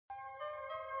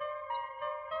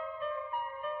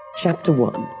Chapter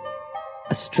 1.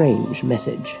 A Strange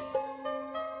Message.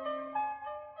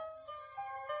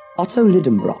 Otto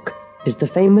Lidenbrock is the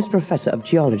famous professor of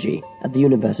geology at the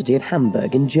University of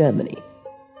Hamburg in Germany.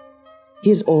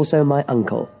 He is also my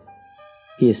uncle.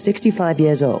 He is 65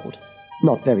 years old,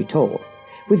 not very tall,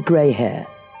 with grey hair.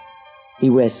 He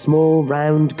wears small,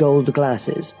 round gold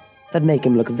glasses that make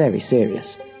him look very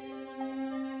serious.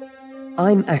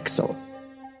 I'm Axel.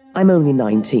 I'm only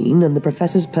 19 and the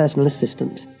professor's personal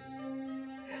assistant.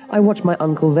 I watch my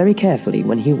uncle very carefully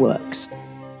when he works.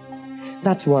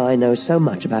 That's why I know so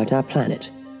much about our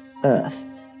planet, Earth.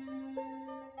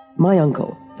 My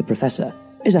uncle, the professor,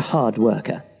 is a hard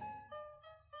worker.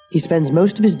 He spends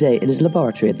most of his day in his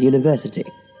laboratory at the university,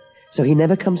 so he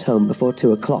never comes home before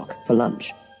 2 o'clock for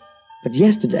lunch. But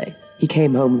yesterday, he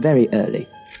came home very early.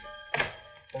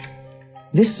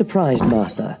 This surprised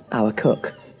Martha, our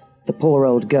cook. The poor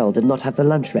old girl did not have the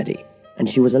lunch ready, and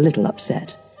she was a little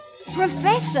upset.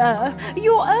 Professor,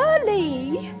 you're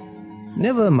early.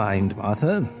 Never mind,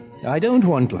 Martha. I don't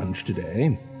want lunch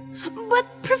today. But,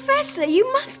 Professor,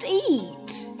 you must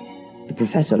eat. The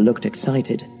professor looked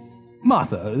excited.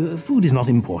 Martha, food is not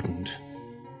important.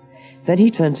 Then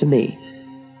he turned to me.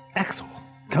 Axel,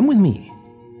 come with me.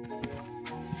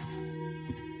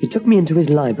 He took me into his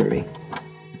library.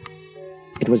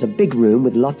 It was a big room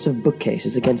with lots of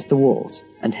bookcases against the walls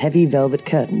and heavy velvet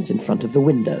curtains in front of the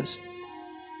windows.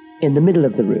 In the middle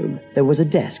of the room, there was a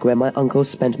desk where my uncle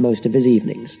spent most of his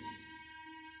evenings.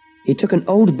 He took an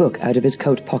old book out of his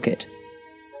coat pocket.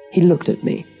 He looked at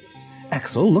me.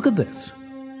 Axel, look at this.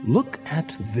 Look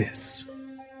at this.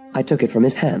 I took it from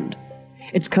his hand.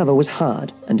 Its cover was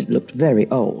hard, and it looked very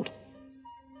old.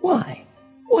 Why?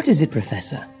 What is it,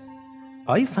 Professor?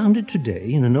 I found it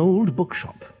today in an old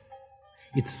bookshop.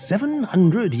 It's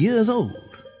 700 years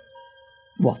old.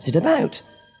 What's it about?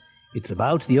 It's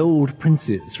about the old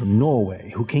princes from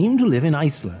Norway who came to live in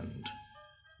Iceland.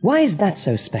 Why is that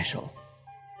so special?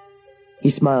 He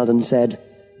smiled and said,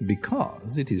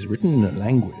 Because it is written in a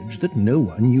language that no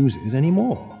one uses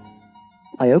anymore.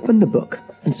 I opened the book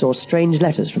and saw strange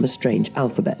letters from a strange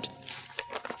alphabet.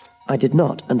 I did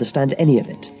not understand any of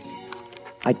it.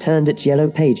 I turned its yellow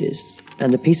pages,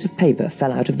 and a piece of paper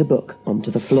fell out of the book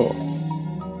onto the floor.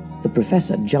 The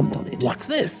professor jumped on it. What's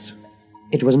this?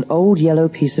 It was an old yellow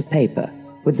piece of paper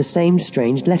with the same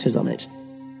strange letters on it.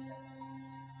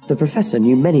 The professor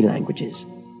knew many languages,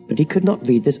 but he could not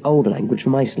read this old language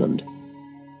from Iceland.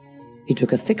 He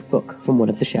took a thick book from one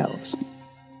of the shelves.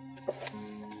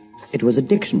 It was a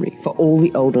dictionary for all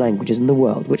the old languages in the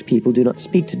world which people do not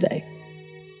speak today.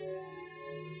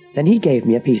 Then he gave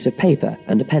me a piece of paper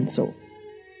and a pencil.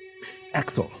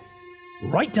 Axel,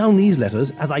 write down these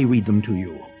letters as I read them to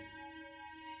you.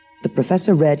 The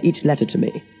professor read each letter to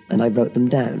me, and I wrote them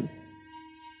down.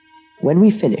 When we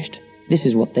finished, this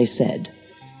is what they said.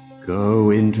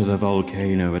 Go into the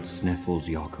volcano at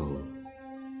Snæfellsjökull.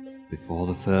 Before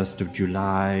the 1st of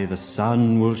July, the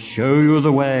sun will show you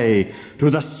the way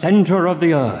to the center of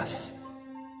the earth.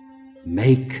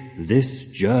 Make this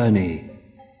journey.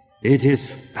 It is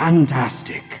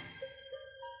fantastic.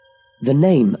 The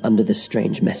name under this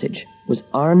strange message was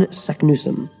Arne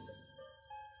Saknussemm.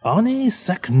 Arne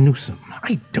Saknussemm.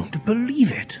 I don't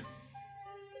believe it.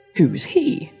 Who's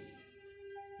he?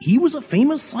 He was a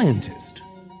famous scientist.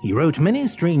 He wrote many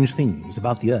strange things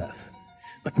about the Earth,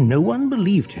 but no one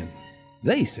believed him.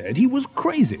 They said he was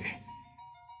crazy.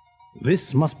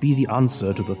 This must be the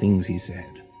answer to the things he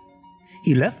said.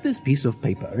 He left this piece of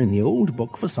paper in the old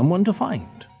book for someone to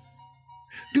find.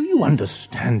 Do you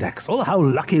understand, Axel, how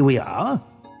lucky we are?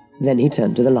 Then he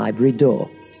turned to the library door.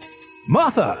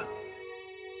 Martha!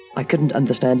 I couldn't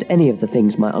understand any of the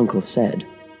things my uncle said.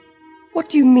 What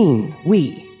do you mean,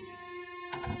 we?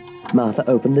 Martha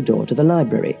opened the door to the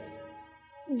library.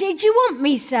 Did you want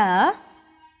me, sir?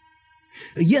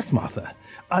 Yes, Martha.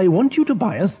 I want you to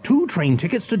buy us 2 train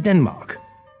tickets to Denmark.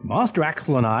 Master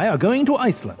Axel and I are going to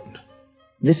Iceland.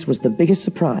 This was the biggest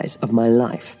surprise of my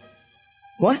life.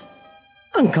 What?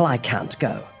 Uncle, I can't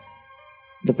go.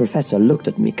 The professor looked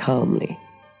at me calmly.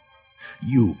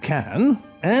 You can,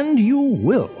 and you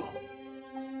will.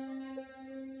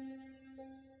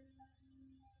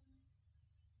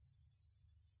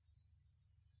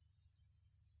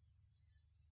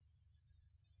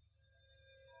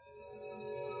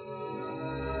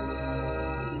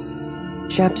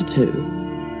 Chapter 2.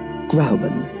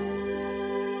 Grauben.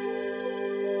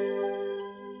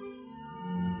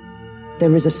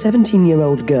 There is a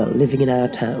 17-year-old girl living in our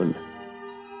town.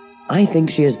 I think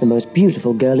she is the most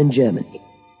beautiful girl in Germany.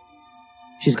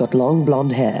 She's got long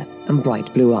blonde hair and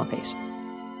bright blue eyes.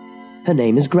 Her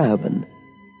name is Grauben,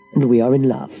 and we are in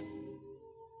love.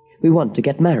 We want to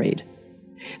get married.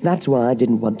 That's why I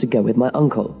didn't want to go with my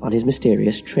uncle on his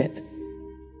mysterious trip.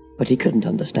 But he couldn't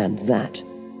understand that.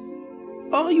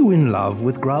 Are you in love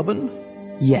with Grauben?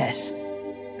 Yes.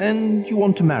 And you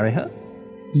want to marry her?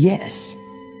 Yes.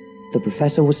 The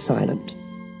professor was silent.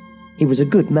 He was a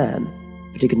good man,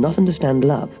 but he could not understand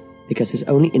love because his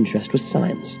only interest was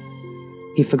science.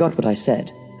 He forgot what I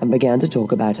said and began to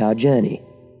talk about our journey.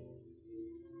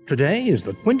 Today is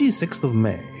the 26th of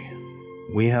May.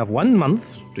 We have 1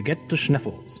 month to get to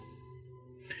Sneffels.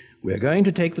 We're going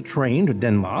to take the train to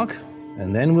Denmark,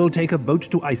 and then we'll take a boat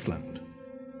to Iceland.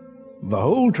 The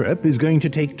whole trip is going to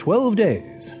take 12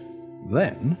 days.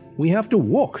 Then we have to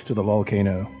walk to the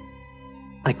volcano.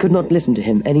 I could not listen to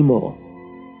him any more.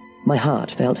 My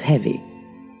heart felt heavy.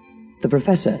 The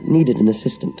professor needed an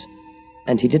assistant,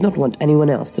 and he did not want anyone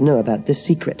else to know about this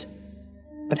secret.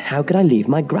 But how could I leave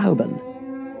my Grauben?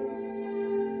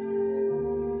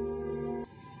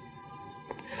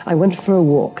 I went for a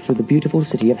walk through the beautiful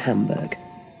city of Hamburg.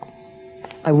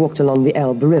 I walked along the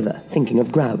Elbe River, thinking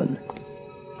of Grauben.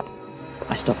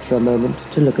 I stopped for a moment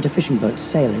to look at a fishing boat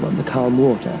sailing on the calm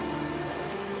water.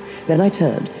 Then I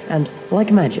turned, and,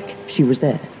 like magic, she was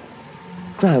there.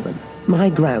 Grauben, my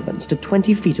Grauben, stood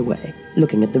 20 feet away,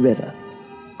 looking at the river.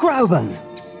 Grauben!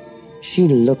 She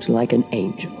looked like an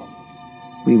angel.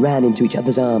 We ran into each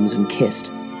other's arms and kissed.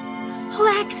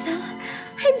 Oh, Axel,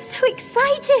 I'm so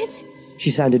excited.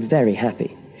 She sounded very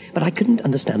happy, but I couldn't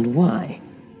understand why.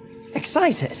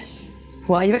 Excited?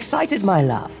 Why are you excited, my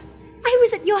love? I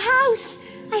was at your house.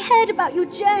 I heard about your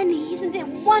journey. Isn't it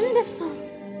wonderful?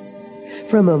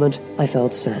 For a moment, I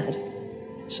felt sad.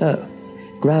 So,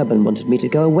 Grauben wanted me to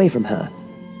go away from her.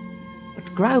 But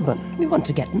Grauben, we want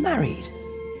to get married.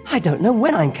 I don't know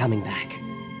when I'm coming back.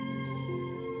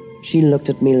 She looked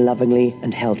at me lovingly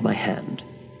and held my hand.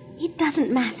 It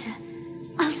doesn't matter.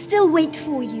 I'll still wait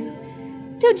for you.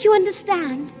 Don't you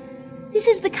understand? This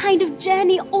is the kind of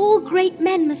journey all great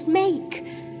men must make.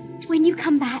 When you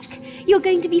come back, you're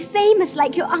going to be famous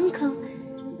like your uncle.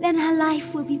 Then our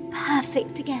life will be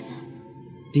perfect together.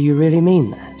 Do you really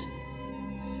mean that?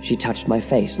 She touched my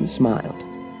face and smiled.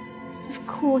 Of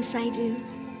course I do.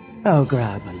 Oh,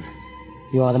 Grauben,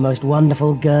 you are the most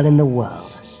wonderful girl in the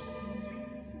world.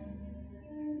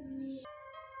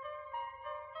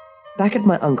 Back at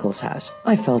my uncle's house,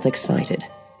 I felt excited.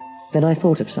 Then I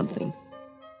thought of something.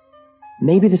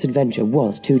 Maybe this adventure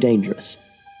was too dangerous.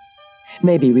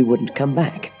 Maybe we wouldn't come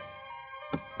back.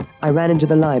 I ran into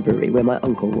the library where my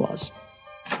uncle was.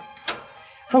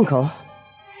 Uncle,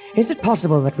 is it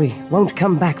possible that we won't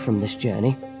come back from this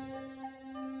journey?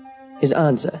 His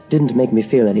answer didn't make me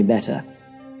feel any better.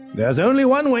 There's only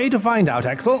one way to find out,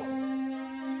 Axel.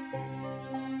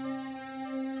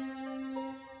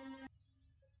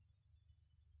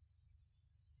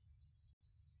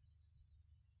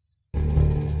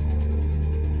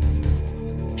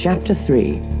 Chapter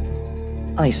 3.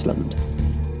 Iceland.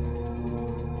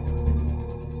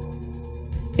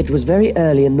 It was very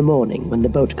early in the morning when the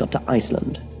boat got to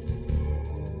Iceland.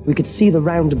 We could see the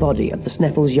round body of the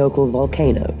Sneffelsjökull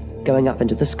volcano going up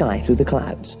into the sky through the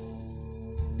clouds.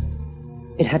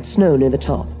 It had snow near the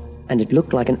top, and it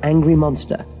looked like an angry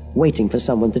monster waiting for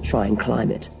someone to try and climb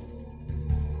it.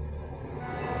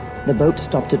 The boat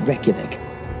stopped at Reykjavik.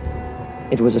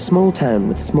 It was a small town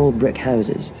with small brick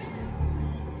houses.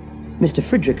 Mr.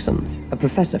 Fridriksson, a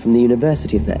professor from the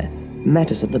university there,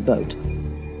 met us at the boat.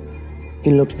 He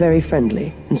looked very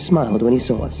friendly and smiled when he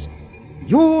saw us.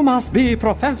 You must be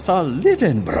Professor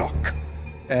Lidenbrock.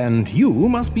 And you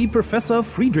must be Professor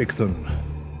Fridriksson.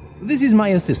 This is my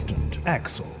assistant,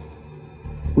 Axel.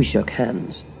 We shook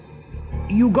hands.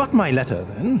 You got my letter,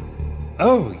 then?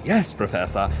 Oh, yes,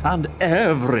 Professor, and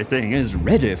everything is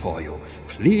ready for you.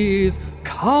 Please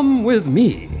come with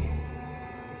me.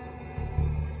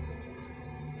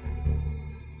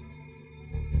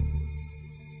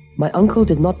 My uncle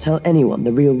did not tell anyone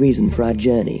the real reason for our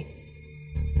journey.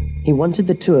 He wanted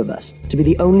the two of us to be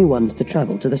the only ones to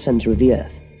travel to the center of the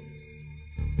Earth.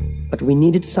 But we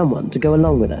needed someone to go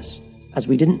along with us, as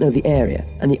we didn't know the area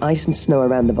and the ice and snow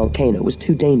around the volcano was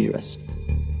too dangerous.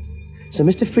 So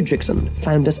Mr. Fridriksson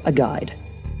found us a guide.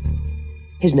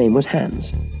 His name was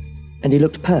Hans, and he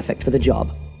looked perfect for the job.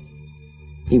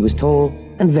 He was tall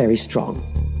and very strong.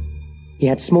 He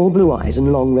had small blue eyes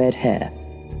and long red hair.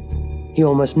 He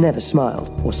almost never smiled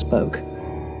or spoke.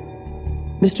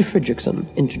 Mr. Fridriksson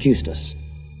introduced us.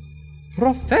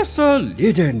 Professor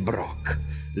Lidenbrock,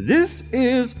 this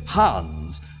is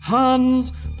Hans.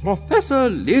 Hans, Professor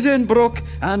Lidenbrock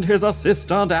and his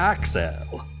assistant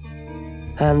Axel.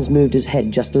 Hans moved his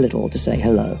head just a little to say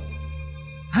hello.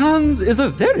 Hans is a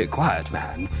very quiet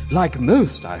man, like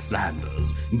most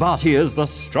Icelanders, but he is the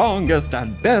strongest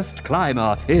and best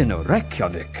climber in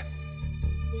Reykjavik.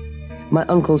 My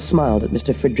uncle smiled at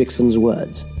Mr. Fridrikson's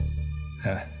words.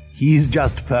 He's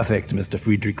just perfect, Mr.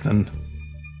 Fridrikson.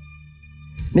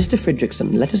 Mr.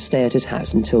 Fridrikson let us stay at his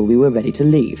house until we were ready to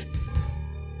leave.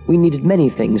 We needed many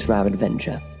things for our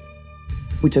adventure.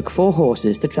 We took 4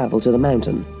 horses to travel to the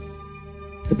mountain.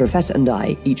 The professor and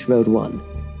I each rode one,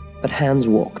 but Hans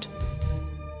walked.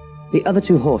 The other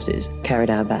 2 horses carried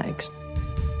our bags.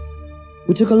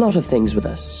 We took a lot of things with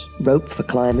us: rope for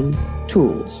climbing,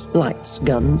 tools, lights,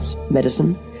 guns,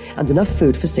 medicine, and enough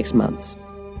food for 6 months.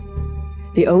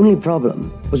 The only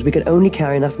problem was we could only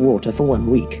carry enough water for 1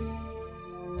 week.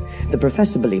 The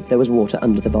professor believed there was water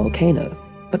under the volcano,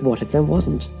 but what if there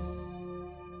wasn't?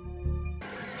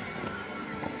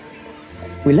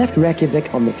 We left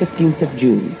Reykjavik on the 15th of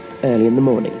June, early in the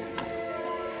morning.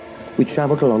 We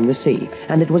travelled along the sea,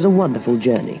 and it was a wonderful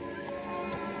journey.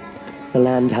 The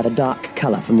land had a dark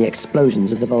colour from the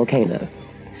explosions of the volcano,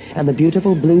 and the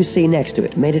beautiful blue sea next to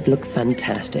it made it look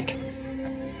fantastic.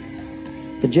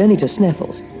 The journey to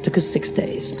Sneffels took us 6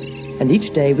 days, and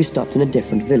each day we stopped in a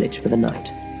different village for the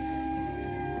night.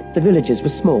 The villages were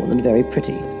small and very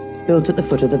pretty, built at the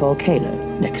foot of the volcano,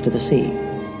 next to the sea.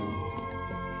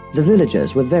 The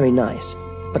villagers were very nice,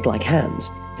 but like Hans,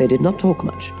 they did not talk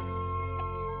much.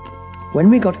 When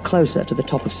we got closer to the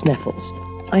top of Sneffels,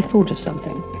 I thought of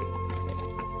something.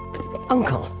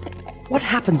 Uncle, what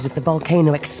happens if the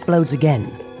volcano explodes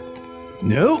again?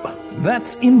 No,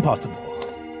 that's impossible.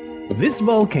 This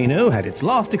volcano had its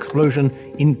last explosion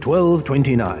in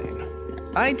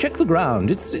 1229. I checked the ground,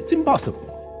 it's impossible.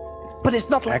 But it's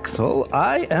not like... Axel,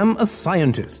 I am a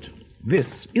scientist.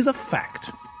 This is a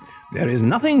fact. There is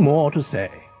nothing more to say.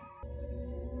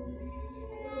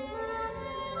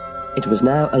 It was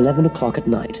now 11 o'clock at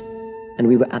night, and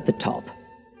we were at the top.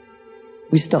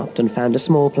 We stopped and found a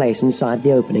small place inside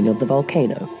the opening of the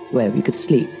volcano where we could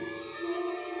sleep.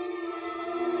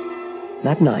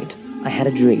 That night, I had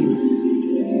a dream.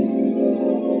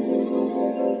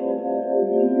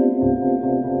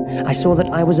 I saw that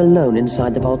I was alone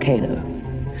inside the volcano.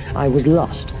 I was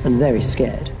lost and very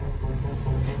scared.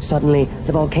 Suddenly,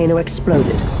 the volcano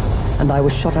exploded, and I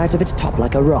was shot out of its top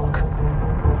like a rock.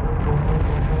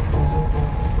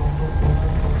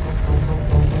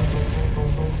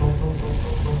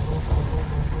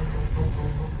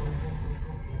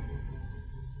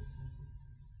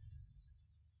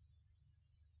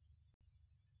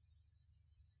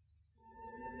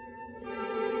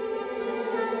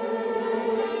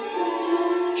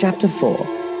 Chapter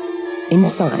 4.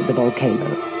 Inside the Volcano.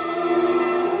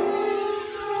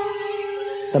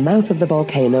 The mouth of the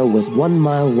volcano was 1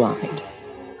 mile wide.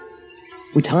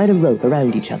 We tied a rope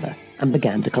around each other and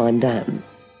began to climb down.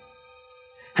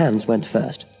 Hans went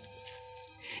first.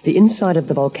 The inside of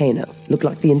the volcano looked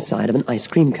like the inside of an ice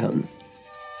cream cone.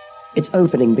 Its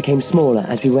opening became smaller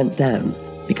as we went down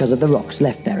because of the rocks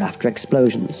left there after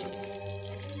explosions.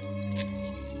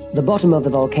 The bottom of the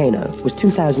volcano was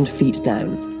 2,000 feet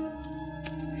down.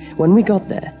 When we got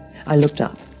there, I looked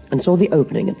up and saw the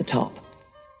opening at the top.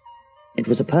 It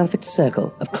was a perfect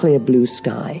circle of clear blue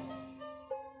sky.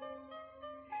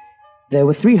 There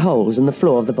were 3 holes in the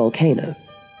floor of the volcano.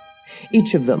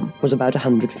 Each of them was about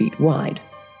 100 feet wide.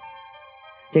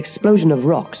 The explosion of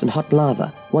rocks and hot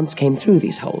lava once came through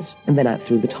these holes and then out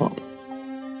through the top.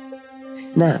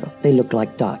 Now they looked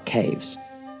like dark caves.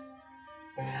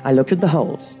 I looked at the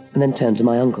holes and then turned to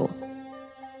my uncle.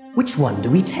 Which one do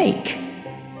we take?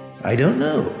 I don't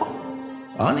know.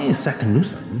 Arne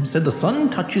Saknussemm said the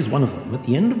sun touches one of them at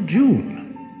the end of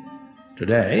June.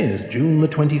 Today is June the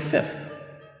 25th.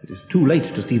 It is too late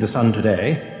to see the sun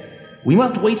today. We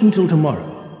must wait until tomorrow.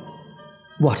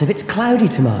 What if it's cloudy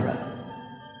tomorrow?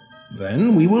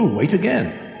 Then we will wait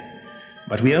again.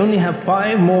 But we only have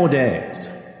 5 more days.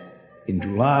 In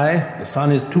July, the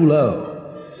sun is too low.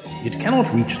 It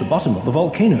cannot reach the bottom of the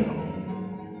volcano.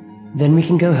 Then we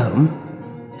can go home?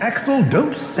 Axel,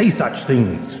 don't say such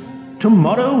things.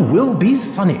 Tomorrow will be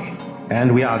sunny,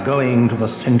 and we are going to the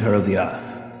center of the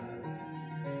earth.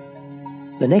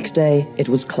 The next day, it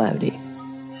was cloudy.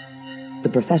 The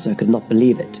professor could not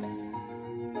believe it.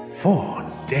 4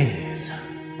 days.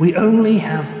 We only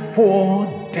have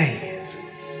 4 days.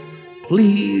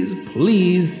 Please,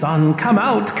 please, son, come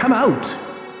out, come out.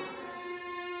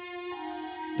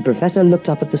 The professor looked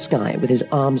up at the sky with his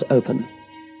arms open.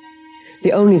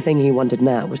 The only thing he wanted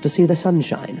now was to see the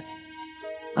sunshine.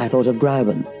 I thought of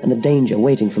Grauben and the danger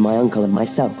waiting for my uncle and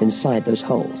myself inside those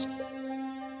holes.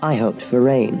 I hoped for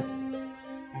rain.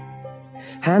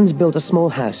 Hans built a small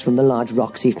house from the large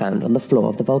rocks he found on the floor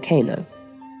of the volcano.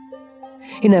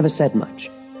 He never said much,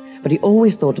 but he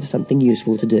always thought of something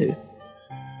useful to do.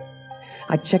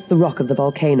 I checked the rock of the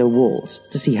volcano walls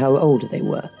to see how old they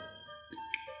were.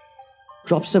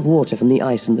 Drops of water from the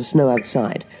ice and the snow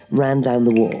outside ran down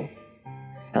the wall,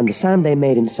 and the sound they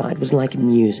made inside was like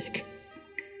music.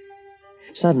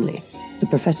 Suddenly, the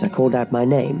professor called out my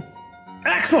name.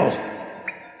 Axel!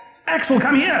 Axel,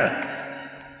 come here!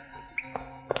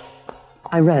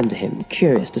 I ran to him,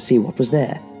 curious to see what was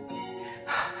there.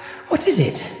 What is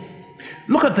it?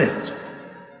 Look at this!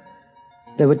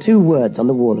 There were 2 words on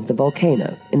the wall of the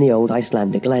volcano in the old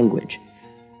Icelandic language.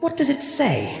 What does it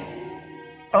say?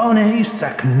 Arne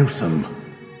Saknussemm.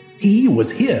 He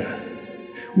was here.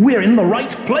 We're in the right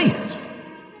place!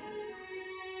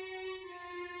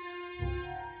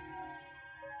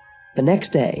 The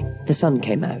next day, the sun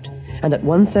came out, and at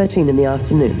 1:13 in the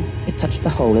afternoon, it touched the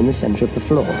hole in the center of the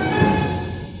floor.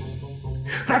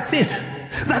 That's it!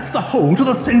 That's the hole to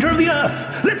the center of the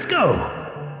Earth! Let's go!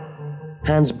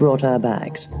 Hans brought our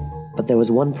bags, but there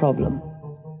was one problem.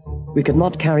 We could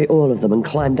not carry all of them and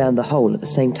climb down the hole at the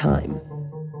same time.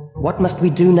 What must we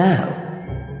do now?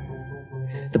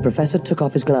 The professor took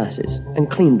off his glasses and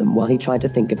cleaned them while he tried to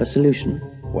think of a solution.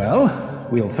 Well,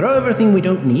 we'll throw everything we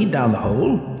don't need down the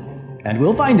hole, and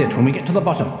we'll find it when we get to the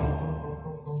bottom.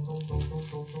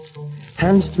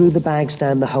 Hans threw the bags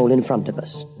down the hole in front of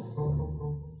us.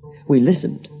 We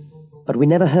listened, but we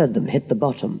never heard them hit the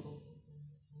bottom.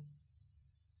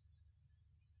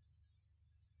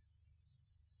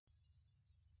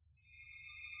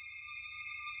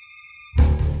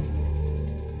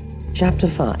 Chapter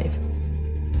 5.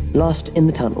 Lost in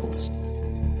the Tunnels.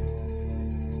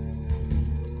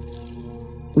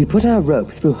 We put our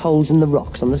rope through holes in the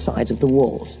rocks on the sides of the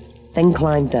walls, then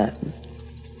climbed down.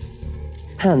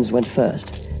 Hans went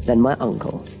first, then my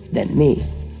uncle, then me.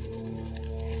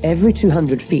 Every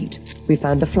 200 feet, we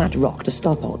found a flat rock to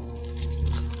stop on.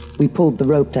 We pulled the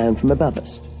rope down from above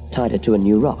us, tied it to a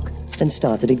new rock, then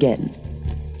started again.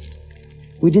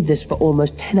 We did this for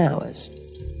almost 10 hours.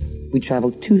 We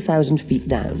traveled 2,000 feet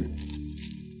down.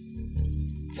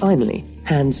 Finally,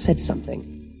 Hans said something.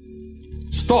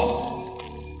 Stop!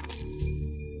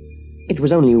 It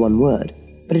was only one word,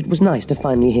 but it was nice to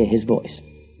finally hear his voice.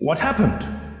 What happened?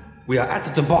 We are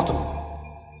at the bottom.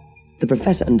 The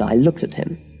professor and I looked at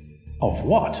him. Of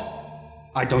what?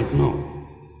 I don't know.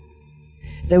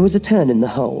 There was a turn in the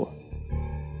hole.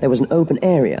 There was an open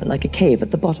area like a cave at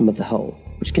the bottom of the hole,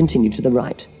 which continued to the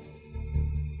right.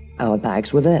 Our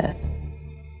bags were there.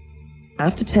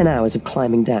 After 10 hours of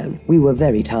climbing down, we were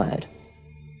very tired.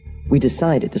 We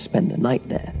decided to spend the night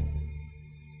there.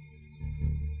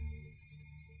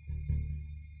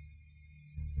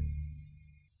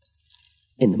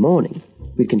 In the morning,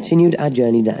 we continued our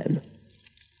journey down.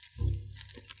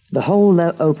 The hole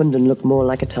now opened and looked more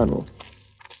like a tunnel.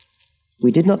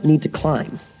 We did not need to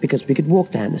climb because we could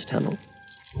walk down this tunnel.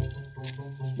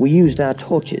 We used our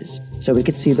torches so we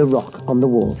could see the rock on the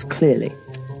walls clearly.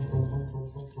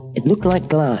 It looked like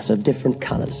glass of different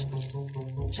colors.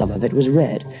 Some of it was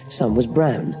red, some was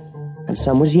brown, and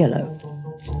some was yellow.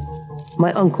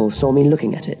 My uncle saw me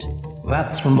looking at it.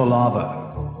 That's from the lava.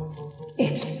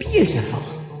 It's beautiful.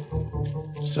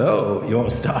 So, you're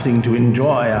starting to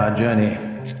enjoy our journey.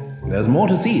 There's more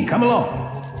to see. Come along.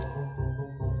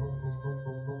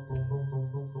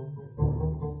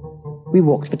 We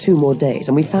walked for 2 more days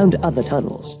and we found other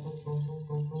tunnels.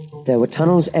 There were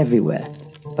tunnels everywhere,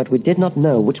 but we did not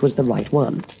know which was the right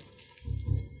one.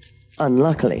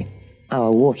 Unluckily,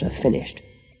 our water finished.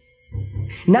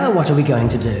 Now what are we going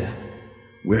to do?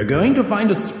 We're going to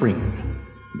find a spring.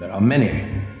 There are many,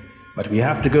 but we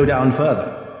have to go down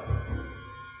further.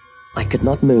 I could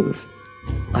not move.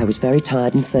 I was very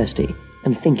tired and thirsty,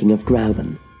 and thinking of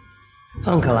Grauben.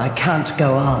 Uncle, I can't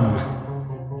go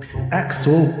on.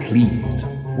 Axel, please.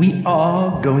 We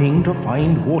are going to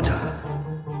find water.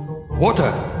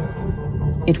 Water!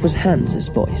 It was Hans's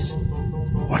voice.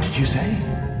 What did you say?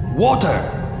 Water!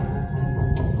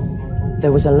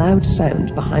 There was a loud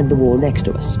sound behind the wall next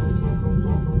to us.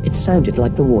 It sounded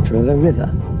like the water of a river.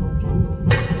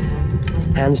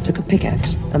 Hans took a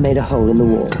pickaxe and made a hole in the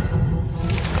wall.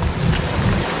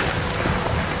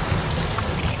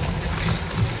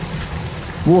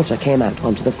 Water came out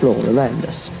onto the floor around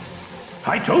us.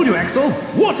 I told you, Axel!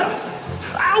 Water!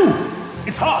 Ow!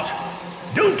 It's hot!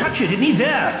 Don't touch it, it needs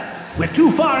air! We're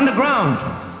too far underground!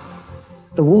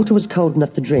 The water was cold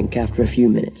enough to drink after a few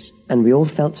minutes, and we all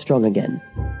felt strong again.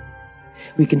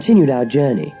 We continued our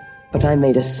journey, but I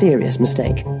made a serious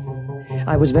mistake.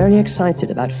 I was very excited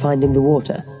about finding the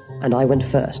water, and I went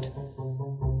first.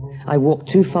 I walked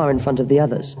too far in front of the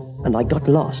others, and I got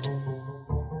lost.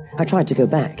 I tried to go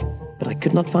back, but I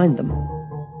could not find them.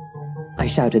 I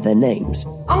shouted their names.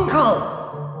 Uncle!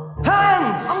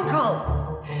 Hans!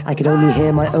 Uncle! I could only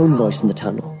hear my own voice in the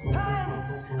tunnel.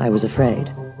 I was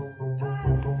afraid.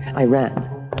 I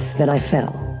ran. Then I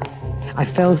fell. I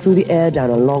fell through the air down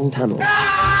a long tunnel.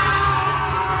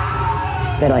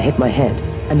 Then I hit my head,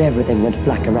 and everything went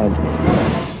black around me.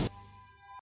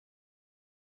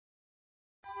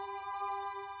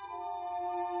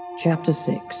 Chapter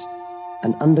 6.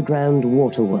 An Underground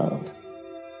Water World.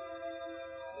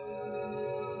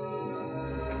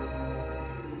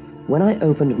 When I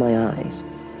opened my eyes,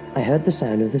 I heard the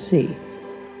sound of the sea.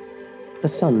 The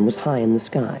sun was high in the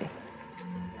sky.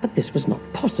 But this was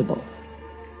not possible.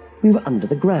 We were under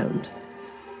the ground.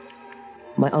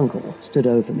 My uncle stood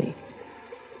over me.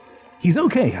 He's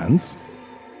okay, Hans.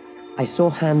 I saw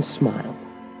Hans smile.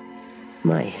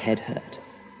 My head hurt.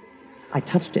 I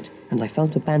touched it, and I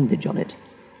felt a bandage on it.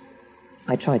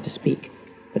 I tried to speak,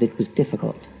 but it was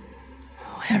difficult.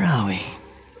 Where are we?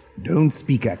 Don't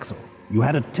speak, Axel. You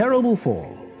had a terrible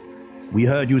fall. We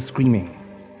heard you screaming.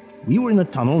 We were in a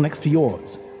tunnel next to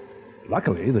yours.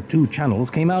 Luckily, the two channels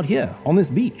came out here, on this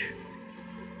beach.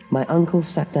 My uncle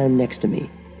sat down next to me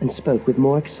and spoke with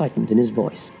more excitement in his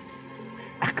voice.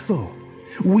 Axel,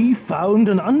 we found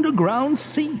an underground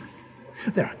sea.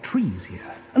 There are trees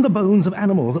here, and the bones of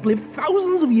animals that lived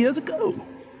thousands of years ago.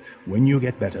 When you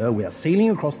get better, we are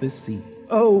sailing across this sea.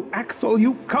 Oh, Axel,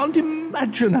 you can't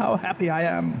imagine how happy I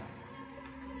am.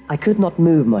 I could not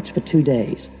move much for 2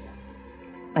 days.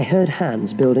 I heard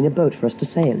Hans building a boat for us to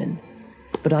sail in,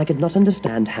 but I could not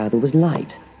understand how there was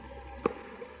light.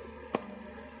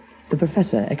 The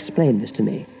professor explained this to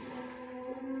me.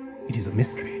 It is a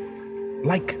mystery,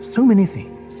 like so many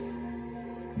things.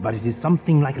 But it is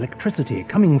something like electricity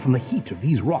coming from the heat of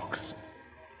these rocks.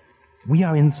 We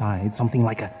are inside something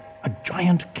like a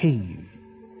giant cave.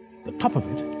 The top of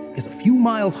it is a few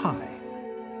miles high.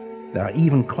 There are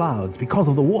even clouds because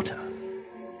of the water.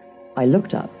 I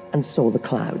looked up and saw the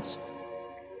clouds.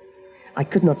 I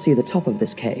could not see the top of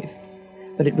this cave,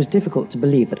 but it was difficult to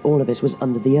believe that all of this was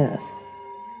under the earth.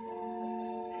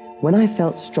 When I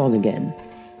felt strong again,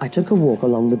 I took a walk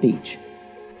along the beach.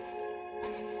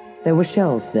 There were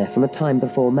shells there from a time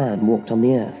before man walked on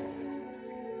the earth.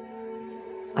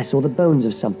 I saw the bones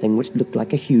of something which looked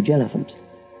like a huge elephant.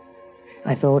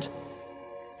 I thought,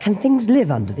 can things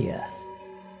live under the earth?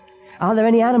 Are there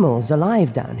any animals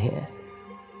alive down here?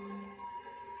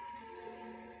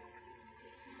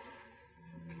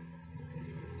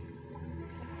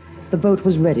 The boat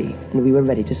was ready, and we were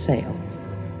ready to sail.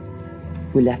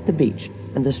 We left the beach,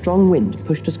 and the strong wind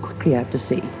pushed us quickly out to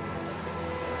sea.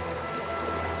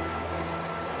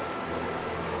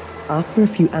 After a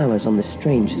few hours on this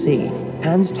strange sea,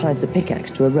 Hans tied the pickaxe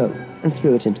to a rope and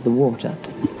threw it into the water.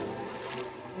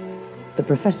 The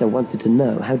professor wanted to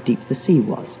know how deep the sea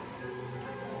was.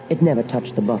 It never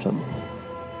touched the bottom.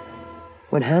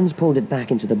 When Hans pulled it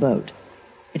back into the boat,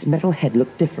 its metal head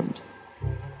looked different.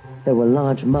 There were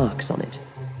large marks on it.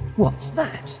 What's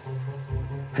that?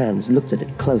 Hans looked at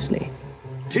it closely.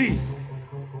 Teeth!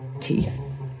 Teeth?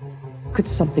 Could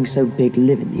something so big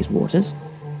live in these waters?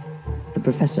 The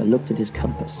professor looked at his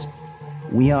compass.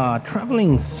 We are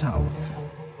traveling south.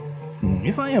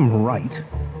 If I am right,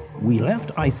 we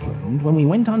left Iceland when we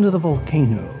went under the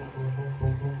volcano.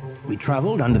 We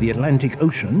traveled under the Atlantic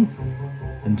Ocean,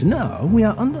 and now we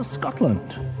are under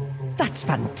Scotland. That's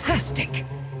fantastic!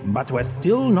 But we're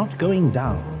still not going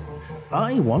down.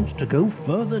 I want to go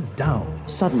further down.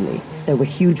 Suddenly, there were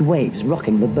huge waves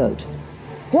rocking the boat.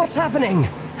 What's happening?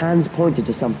 Hans pointed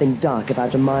to something dark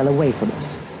about a mile away from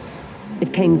us.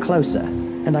 It came closer,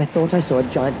 and I thought I saw a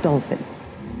giant dolphin.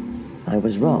 I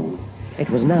was wrong. It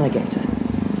was an alligator.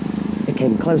 It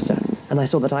came closer, and I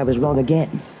saw that I was wrong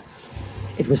again.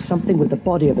 It was something with the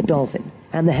body of a dolphin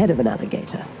and the head of an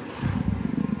alligator.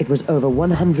 It was over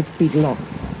 100 feet long.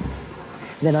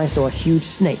 Then I saw a huge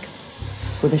snake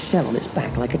with a shell on its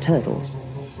back like a turtle's.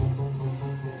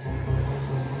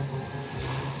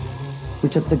 We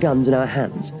took the guns in our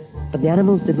hands, but the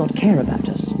animals did not care about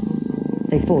us.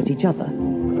 They fought each other.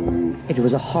 It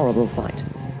was a horrible fight.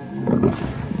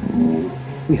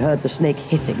 We heard the snake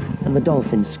hissing and the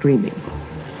dolphin screaming.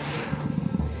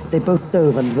 They both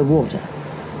dove under the water.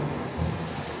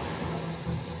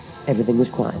 Everything was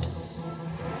quiet.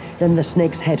 Then the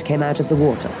snake's head came out of the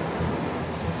water.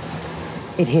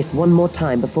 It hissed one more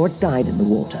time before it died in the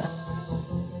water.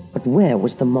 But where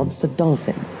was the monster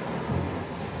dolphin?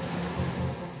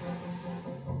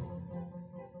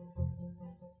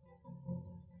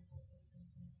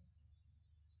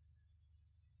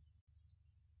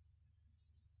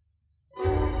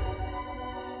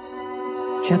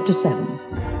 Chapter 7.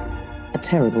 A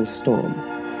Terrible Storm.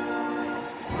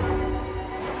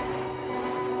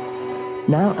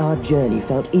 Now our journey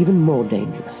felt even more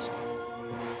dangerous.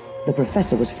 The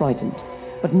professor was frightened,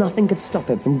 but nothing could stop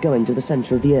him from going to the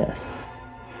center of the earth.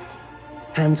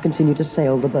 Hans continued to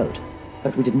sail the boat,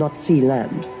 but we did not see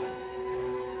land.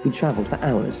 We traveled for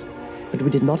hours, but we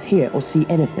did not hear or see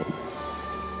anything.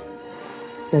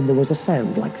 Then there was a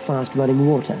sound like fast-running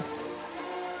water.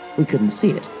 We couldn't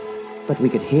see it, but we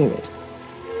could hear it.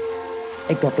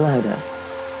 It got louder.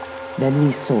 Then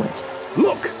we saw it.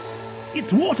 Look!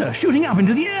 It's water shooting up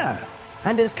into the air!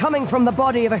 And is coming from the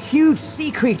body of a huge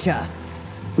sea creature.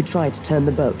 We tried to turn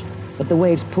the boat, but the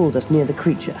waves pulled us near the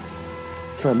creature.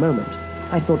 For a moment,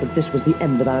 I thought that this was the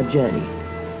end of our journey.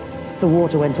 The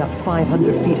water went up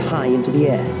 500 feet high into the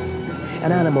air.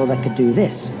 An animal that could do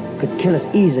this could kill us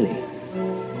easily.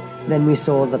 Then we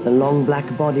saw that the long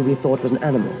black body we thought was an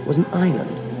animal was an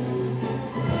island.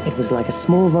 It was like a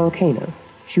small volcano,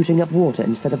 shooting up water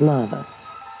instead of lava.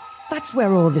 That's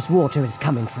where all this water is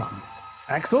coming from.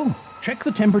 Axel, check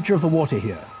the temperature of the water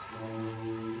here.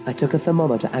 I took a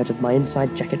thermometer out of my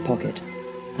inside jacket pocket,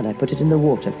 and I put it in the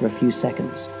water for a few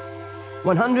seconds.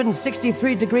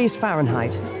 163 degrees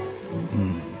Fahrenheit.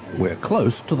 We're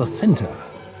close to the center.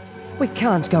 We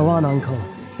can't go on, Uncle.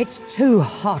 It's too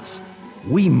hot.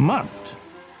 We must.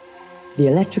 The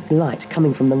electric light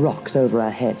coming from the rocks over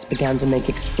our heads began to make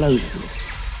explosions.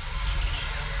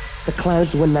 The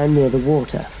clouds were now near the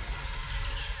water.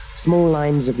 Small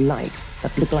lines of light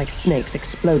that looked like snakes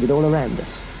exploded all around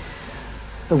us.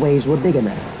 The waves were bigger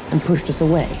now and pushed us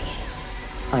away.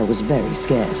 I was very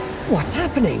scared. What's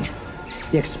happening?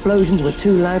 The explosions were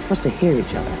too loud for us to hear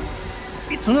each other.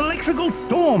 It's an electrical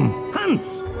storm!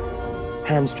 Hans!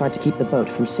 Hans tried to keep the boat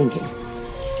from sinking.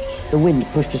 The wind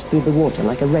pushed us through the water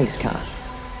like a race car.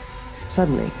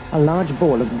 Suddenly, a large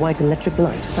ball of white electric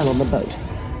light fell on the boat.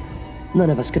 None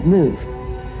of us could move.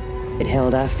 It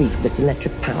held our feet with its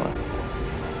electric power.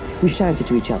 We shouted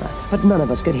to each other, but none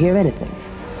of us could hear anything.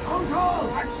 Uncle!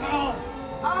 Axel!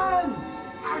 Hans!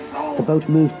 Axel! The boat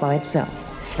moved by itself,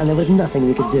 and there was nothing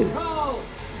we could do.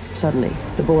 Suddenly,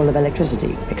 the ball of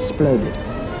electricity exploded.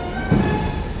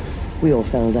 We all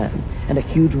fell down, and a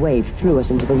huge wave threw us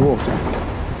into the water.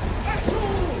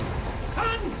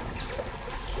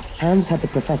 Hans had the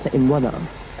professor in one arm,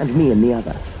 and me in the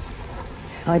other.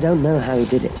 I don't know how he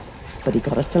did it, but he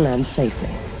got us to land safely.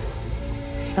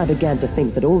 I began to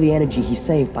think that all the energy he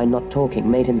saved by not talking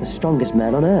made him the strongest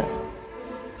man on Earth.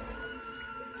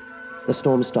 The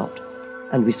storm stopped,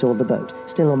 and we saw the boat,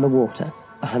 still on the water,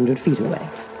 100 feet away.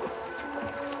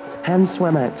 Hans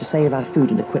swam out to save our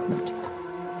food and equipment.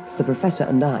 The professor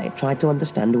and I tried to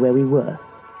understand where we were.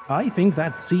 I think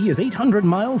that sea is 800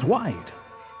 miles wide.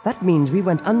 That means we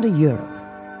went under Europe.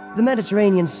 The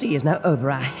Mediterranean Sea is now over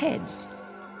our heads.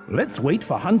 Let's wait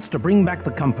for Hans to bring back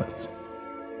the compass.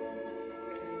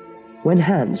 When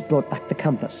Hans brought back the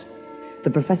compass, the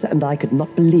professor and I could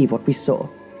not believe what we saw.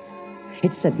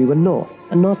 It said we were north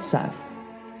and not south.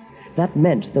 That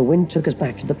meant the wind took us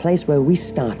back to the place where we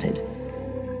started.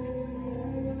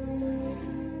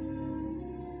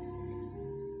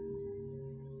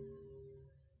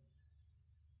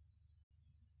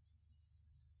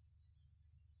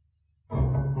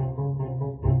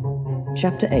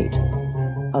 Chapter 8.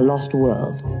 A Lost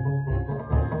World.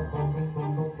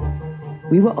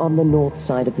 We were on the north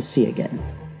side of the sea again,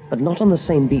 but not on the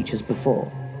same beach as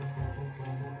before.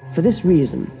 For this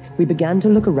reason, we began to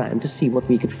look around to see what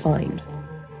we could find.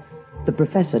 The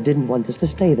professor didn't want us to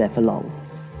stay there for long.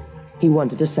 He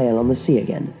wanted to sail on the sea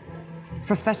again.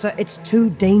 Professor, it's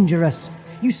too dangerous.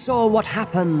 You saw what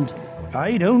happened.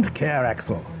 I don't care,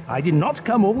 Axel. I did not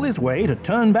come all this way to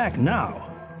turn back now.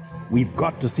 We've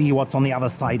got to see what's on the other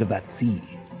side of that sea.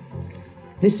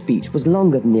 This beach was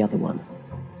longer than the other one.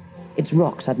 Its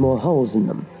rocks had more holes in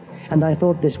them, and I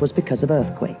thought this was because of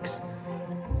earthquakes.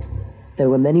 There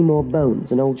were many more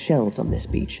bones and old shells on this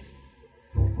beach.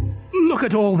 Look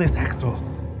at all this, Axel.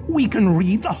 We can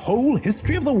read the whole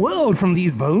history of the world from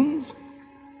these bones.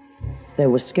 There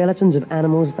were skeletons of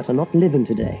animals that are not living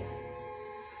today.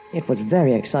 It was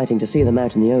very exciting to see them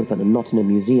out in the open and not in a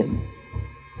museum.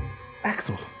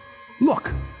 Axel,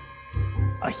 look.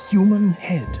 A human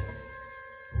head.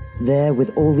 There,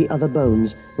 with all the other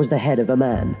bones, was the head of a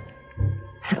man.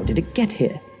 How did it get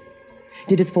here?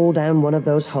 Did it fall down one of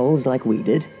those holes like we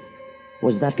did?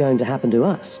 Was that going to happen to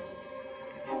us?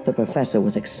 The professor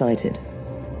was excited.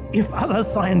 If other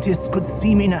scientists could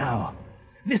see me now,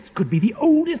 this could be the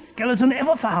oldest skeleton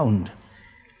ever found.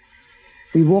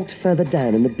 We walked further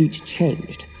down and the beach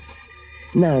changed.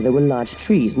 Now there were large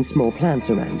trees and small plants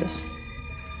around us.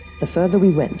 The further we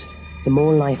went, the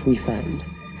more life we found.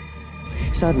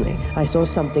 Suddenly, I saw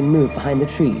something move behind the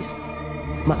trees.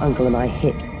 My uncle and I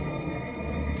hid.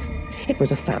 It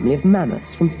was a family of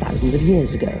mammoths from thousands of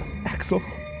years ago. Axel,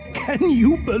 can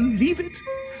you believe it?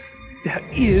 There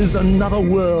is another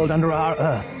world under our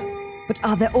Earth. But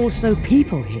are there also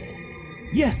people here?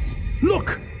 Yes,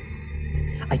 look!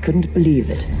 I couldn't believe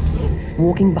it.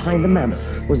 Walking behind the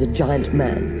mammoths was a giant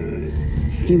man.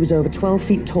 He was over 12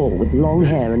 feet tall with long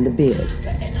hair and a beard.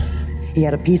 He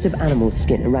had a piece of animal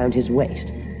skin around his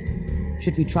waist.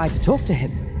 Should we try to talk to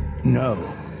him? No.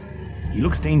 He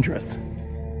looks dangerous.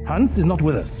 Hans is not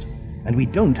with us, and we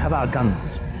don't have our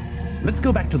guns. Let's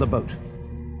go back to the boat.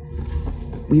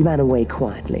 We ran away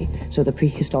quietly, so the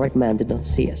prehistoric man did not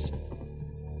see us.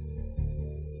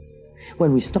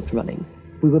 When we stopped running,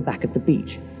 we were back at the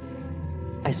beach.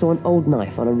 I saw an old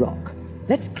knife on a rock.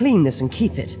 Let's clean this and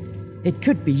keep it. It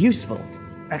could be useful.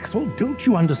 Axel, don't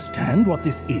you understand what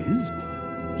this is?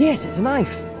 Yes, it's a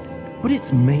knife. But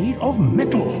it's made of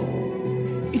metal.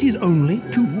 It is only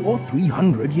 200 or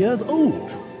 300 years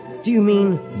old. Do you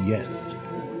mean... Yes.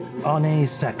 Arne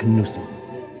Saknussemm.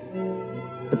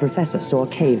 The professor saw a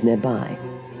cave nearby.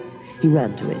 He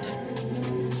ran to it.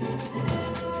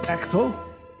 Axel,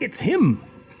 it's him!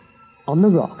 On the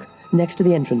rock, next to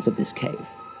the entrance of this cave,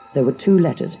 there were 2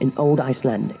 letters in Old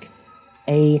Icelandic.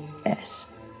 A.S.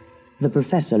 The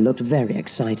professor looked very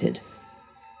excited.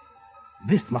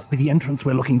 This must be the entrance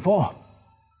we're looking for.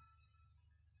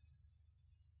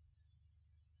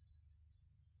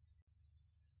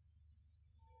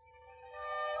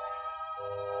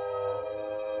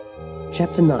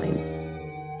 Chapter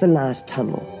 9. The Last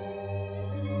Tunnel.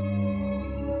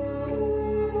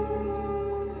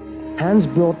 Hans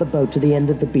brought the boat to the end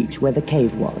of the beach where the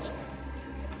cave was.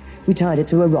 We tied it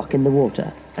to a rock in the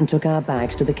water and took our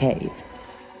bags to the cave.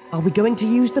 Are we going to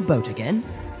use the boat again?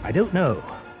 I don't know.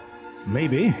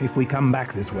 Maybe if we come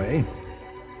back this way.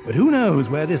 But who knows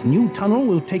where this new tunnel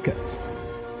will take us?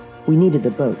 We needed the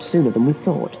boat sooner than we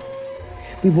thought.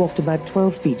 We walked about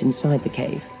 12 feet inside the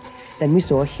cave. Then we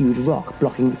saw a huge rock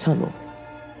blocking the tunnel.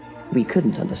 We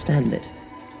couldn't understand it.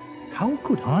 How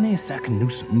could Arne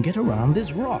Saknussemm get around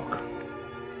this rock?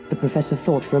 The professor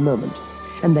thought for a moment,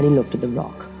 and then he looked at the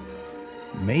rock.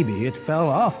 Maybe it fell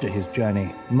after his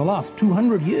journey in the last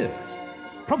 200 years.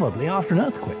 Probably after an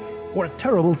earthquake or a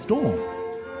terrible storm.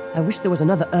 I wish there was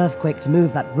another earthquake to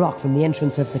move that rock from the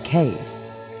entrance of the cave.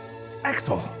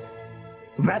 Axel,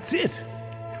 that's it.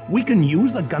 We can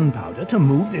use the gunpowder to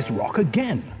move this rock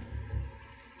again.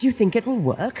 Do you think it will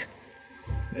work?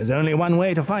 There's only one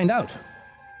way to find out.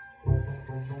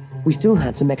 We still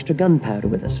had some extra gunpowder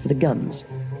with us for the guns.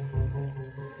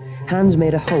 Hans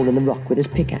made a hole in the rock with his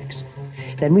pickaxe.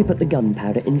 Then we put the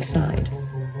gunpowder inside.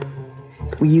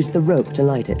 We used the rope to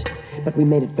light it, but we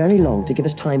made it very long to give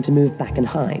us time to move back and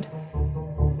hide.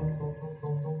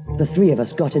 The 3 of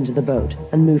us got into the boat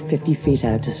and moved 50 feet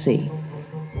out to sea.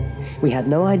 We had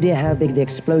no idea how big the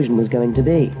explosion was going to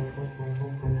be.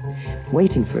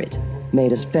 Waiting for it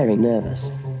made us very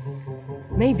nervous.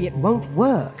 Maybe it won't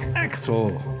work.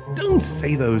 Axel, don't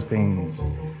say those things.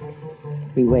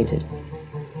 We waited.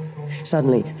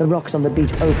 Suddenly, the rocks on the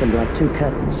beach opened like 2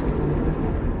 curtains.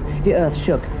 The earth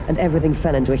shook, and everything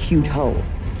fell into a huge hole.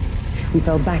 We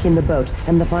fell back in the boat,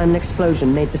 and the final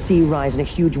explosion made the sea rise in a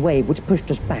huge wave which pushed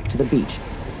us back to the beach.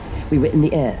 We were in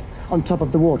the air, on top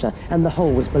of the water, and the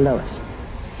hole was below us.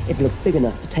 It looked big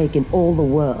enough to take in all the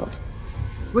world.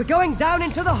 We're going down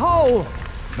into the hole!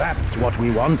 That's what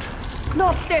we want.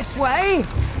 Not this way!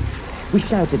 We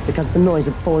shouted because the noise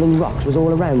of falling rocks was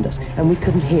all around us, and we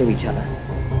couldn't hear each other.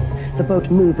 The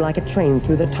boat moved like a train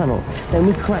through the tunnel. Then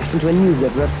we crashed into a new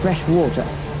river of fresh water.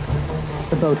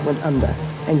 The boat went under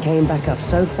and came back up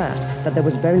so fast that there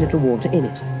was very little water in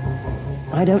it.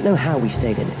 I don't know how we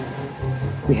stayed in it.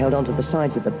 We held onto the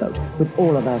sides of the boat with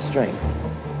all of our strength.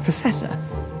 Professor,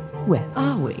 where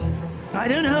are we? I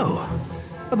don't know.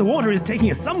 But the water is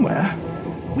taking us somewhere.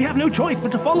 We have no choice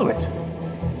but to follow it.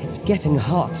 It's getting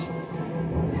hot.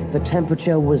 The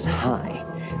temperature was high.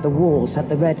 The walls had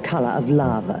the red color of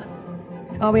lava.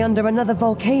 Are we under another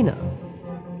volcano?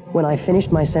 When I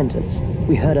finished my sentence,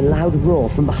 we heard a loud roar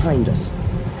from behind us.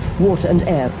 Water and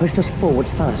air pushed us forward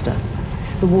faster.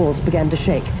 The walls began to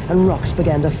shake and rocks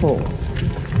began to fall.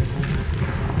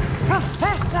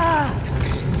 Professor!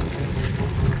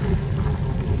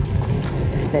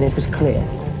 Then it was clear.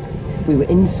 We were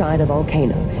inside a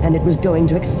volcano, and it was going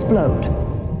to explode.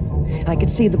 I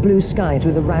could see the blue sky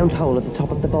through the round hole at the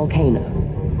top of the volcano.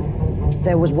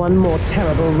 There was one more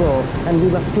terrible roar, and we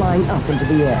were flying up into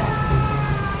the air.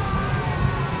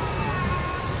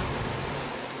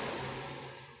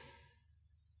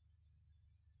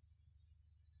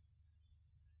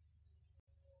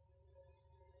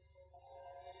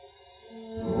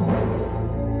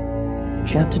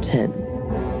 Chapter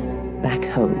 10. Back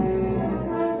Home.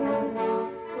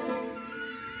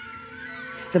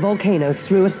 The volcano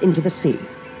threw us into the sea.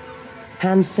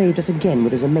 Hans saved us again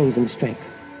with his amazing strength.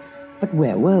 But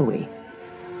where were we?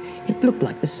 It looked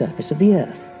like the surface of the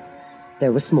earth.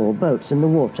 There were small boats in the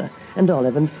water and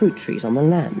olive and fruit trees on the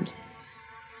land.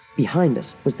 Behind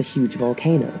us was the huge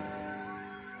volcano.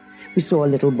 We saw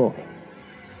a little boy.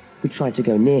 We tried to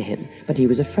go near him, but he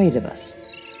was afraid of us.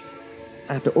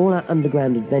 After all our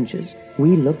underground adventures,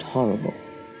 we looked horrible.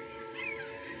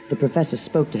 The professor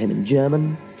spoke to him in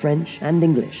German, French, and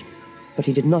English, but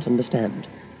he did not understand.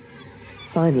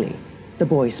 Finally, the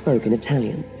boy spoke in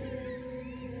Italian.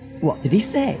 What did he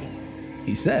say?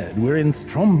 He said we're in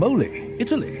Stromboli,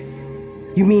 Italy.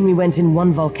 You mean we went in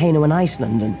one volcano in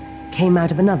Iceland and came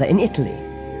out of another in Italy?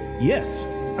 Yes,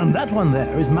 and that one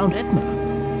there is Mount Etna.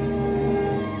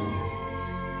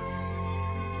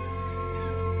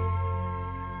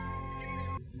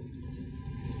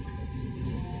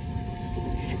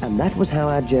 And that was how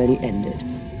our journey ended.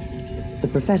 The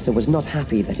professor was not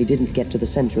happy that he didn't get to the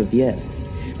center of the earth,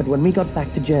 but when we got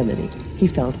back to Germany, he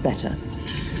felt better.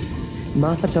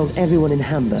 Martha told everyone in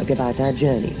Hamburg about our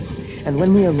journey, and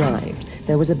when we arrived,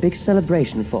 there was a big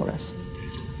celebration for us.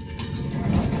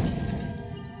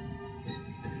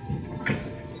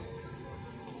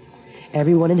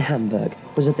 Everyone in Hamburg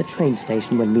was at the train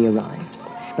station when we arrived,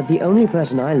 but the only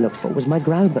person I looked for was my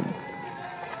Grauben.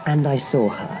 And I saw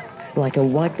her, like a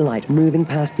white light moving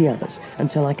past the others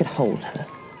until I could hold her.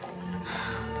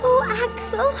 Oh,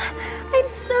 Axel, I'm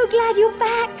so glad you're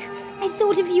back. I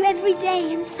thought of you every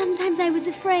day, and sometimes I was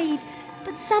afraid,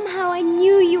 but somehow I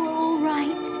knew you were all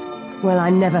right. Well, I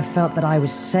never felt that I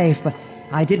was safe, but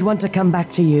I did want to come back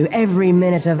to you every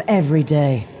minute of every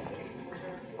day.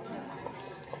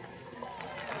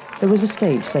 There was a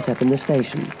stage set up in the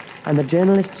station, and the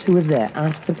journalists who were there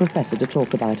asked the professor to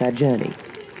talk about our journey.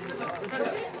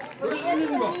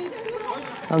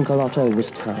 Uncle Otto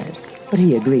was tired, but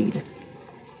he agreed.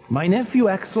 My nephew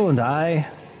Axel and I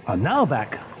are now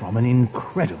back from an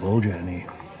incredible journey.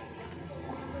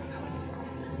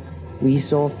 We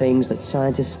saw things that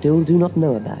scientists still do not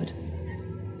know about.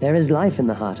 There is life in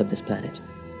the heart of this planet.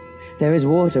 There is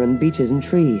water and beaches and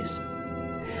trees.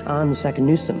 Arne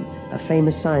Saknussemm, a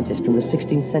famous scientist from the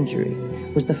 16th century,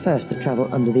 was the first to travel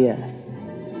under the earth.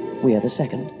 We are the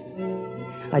second.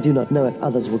 I do not know if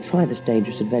others will try this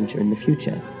dangerous adventure in the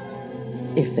future.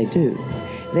 If they do,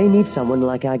 they need someone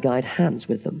like our guide Hans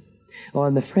with them, or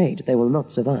I'm afraid they will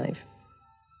not survive.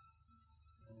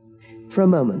 For a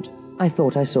moment, I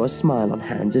thought I saw a smile on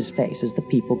Hans's face as the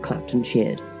people clapped and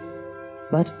cheered.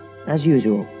 But, as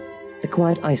usual, the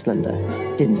quiet Icelander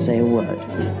didn't say a word.